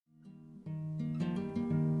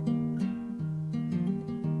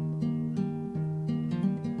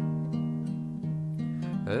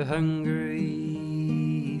A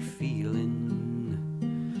hungry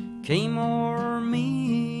feeling came o'er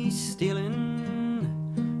me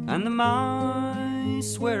stealing, and the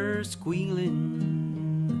mice were squealing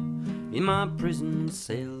in my prison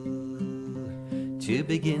cell to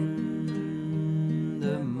begin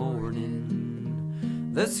the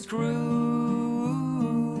morning. The screw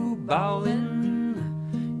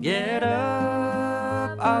bowling, get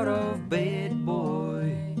up out of bed,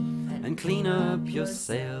 boy, and clean up your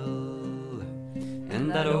cell. And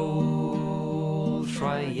that old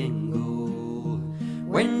triangle,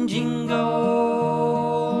 when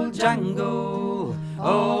jingle jangle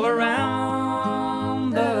all around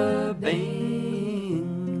the banks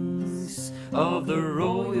of the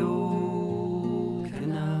Royal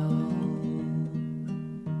Canal.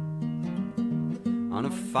 On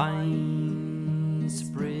a fine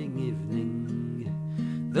spring evening,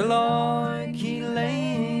 the lark he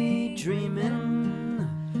lay dreaming,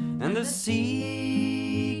 and the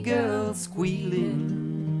seagull squealing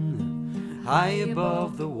high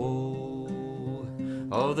above the wall.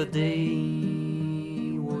 Oh, the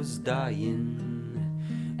day was dying,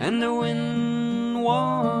 and the wind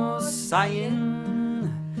was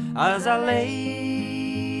sighing as I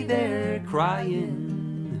lay there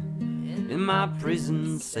crying in my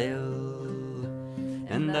prison cell.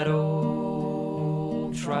 And that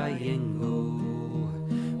old triangle,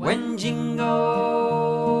 when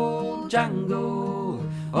jingle jangle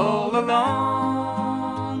all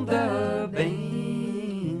along the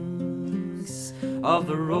banks of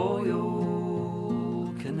the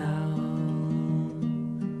Royal Canal.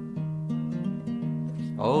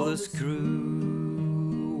 All the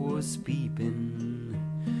screw was peeping,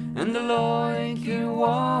 and the loiker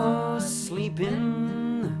was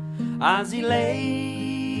sleeping as he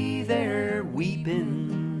lay there weeping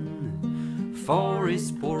for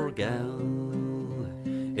his poor gal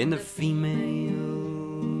in the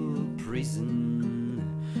female prison.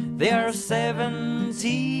 There are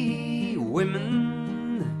 70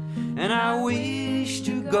 women, and I wish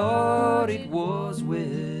to God it was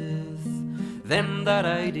with them that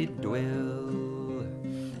I did dwell.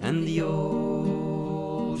 And the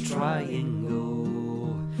old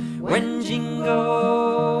triangle, when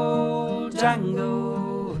jingle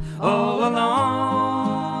jangle all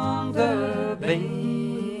along the banks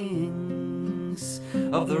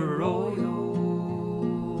of the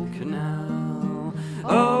Royal Canal,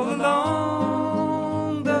 all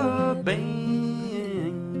along the banks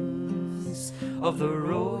of the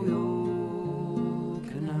Royal